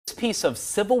piece of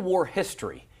Civil War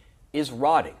history is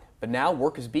rotting, but now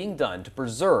work is being done to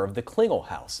preserve the Klingel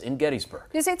house in Gettysburg.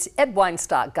 News 8's Ed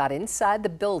Weinstock got inside the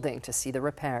building to see the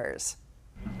repairs.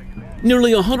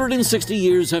 Nearly 160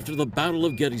 years after the Battle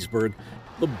of Gettysburg,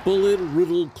 the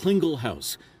bullet-riddled Klingel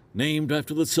house, named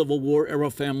after the Civil War-era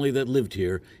family that lived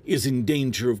here, is in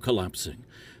danger of collapsing.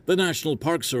 The National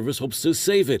Park Service hopes to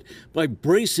save it by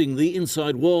bracing the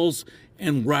inside walls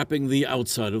and wrapping the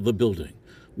outside of the building.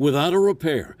 Without a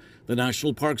repair, the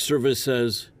National Park Service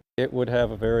says it would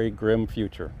have a very grim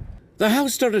future. The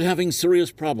house started having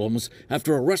serious problems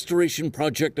after a restoration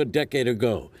project a decade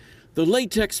ago. The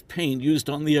latex paint used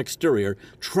on the exterior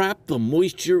trapped the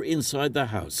moisture inside the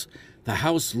house. The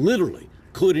house literally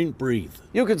couldn't breathe.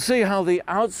 You can see how the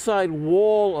outside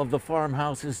wall of the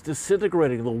farmhouse is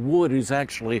disintegrating. The wood is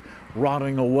actually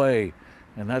rotting away.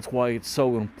 And that's why it's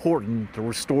so important to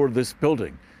restore this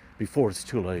building before it's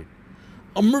too late.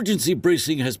 Emergency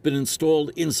bracing has been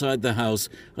installed inside the house,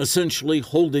 essentially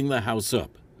holding the house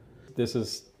up. This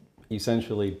is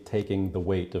essentially taking the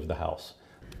weight of the house.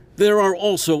 There are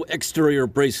also exterior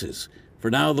braces.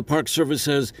 For now, the Park Service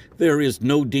says there is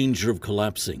no danger of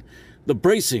collapsing. The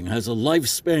bracing has a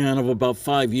lifespan of about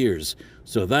 5 years,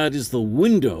 so that is the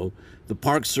window the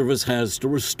Park Service has to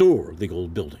restore the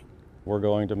old building. We're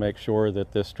going to make sure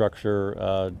that this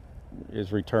structure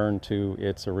is returned to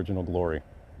its original glory.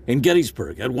 In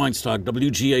Gettysburg, Ed Weinstock,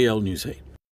 WGAL News 8.